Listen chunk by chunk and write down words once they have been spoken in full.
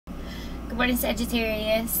Good morning,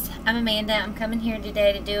 Sagittarius. I'm Amanda. I'm coming here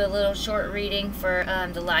today to do a little short reading for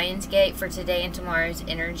the Lions Gate for today and tomorrow's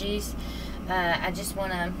energies. I just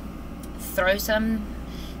want to throw some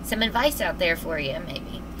advice out there for you,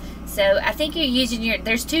 maybe. So I think you're using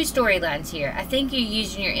there's two storylines here. I think you're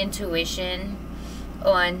using your intuition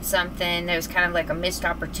on something. There's kind of like a missed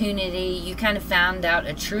opportunity. You kind of found out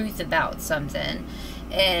a truth about something,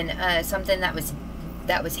 and something that was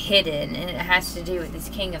hidden, and it has to do with this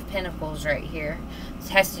King of Pentacles right here. It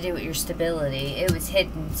has to do with your stability. It was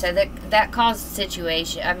hidden, so that caused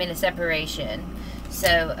a separation.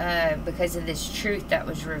 So because of this truth that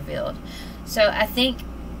was revealed. So I think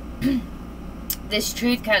this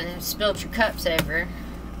truth kind of spilled your cups over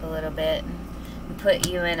a little bit and put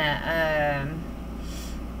you in a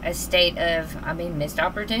state of, missed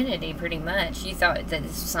opportunity, pretty much. You thought that this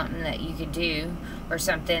was something that you could do, or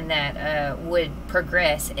something that would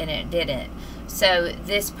progress, and it didn't. So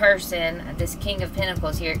this person, this King of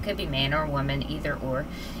Pentacles here, it could be man or woman, either or,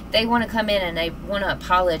 they want to come in and they want to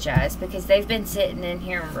apologize because they've been sitting in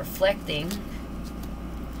here and reflecting.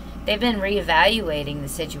 They've been reevaluating the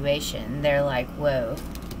situation. They're like, whoa,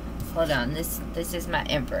 hold on, this is my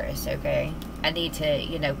Empress, okay? I need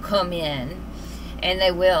to, come in. And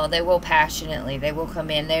they will passionately. They will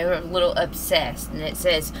come in. They're a little obsessed. And it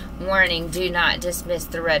says, warning, do not dismiss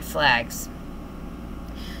the red flags.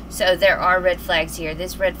 So there are red flags here.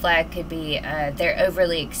 This red flag could be they're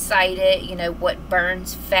overly excited. What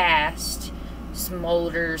burns fast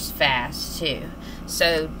smolders fast too.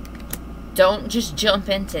 So don't just jump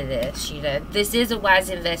into this. This is a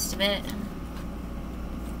wise investment.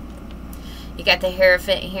 You got the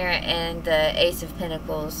Hierophant here and the Ace of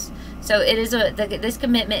Pentacles. So it is this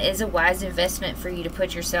commitment is a wise investment for you to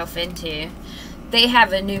put yourself into. They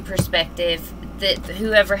have a new perspective. That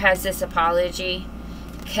whoever has this apology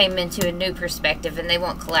came into a new perspective, and they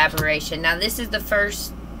want collaboration. Now this is the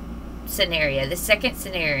first scenario. The second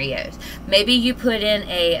scenario, maybe you put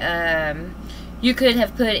in you could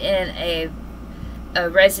have put in a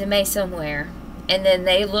resume somewhere, and then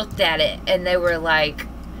they looked at it and they were like,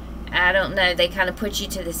 I don't know, they kind of put you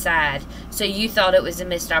to the side. So you thought it was a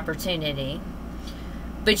missed opportunity.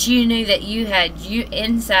 But you knew that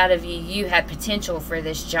inside of you had potential for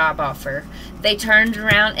this job offer. They turned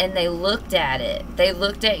around and they looked at it. They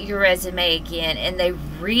looked at your resume again and they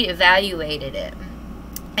reevaluated it.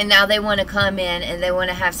 And now they want to come in and they want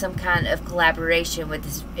to have some kind of collaboration with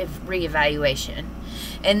this reevaluation.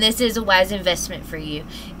 And this is a wise investment for you.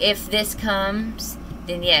 If this comes,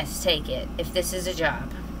 then yes, take it. If this is a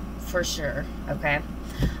job. For sure. Okay.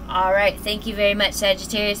 All right. Thank you very much,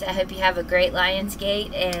 Sagittarius. I hope you have a great Lions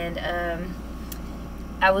Gate, and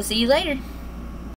I will see you later.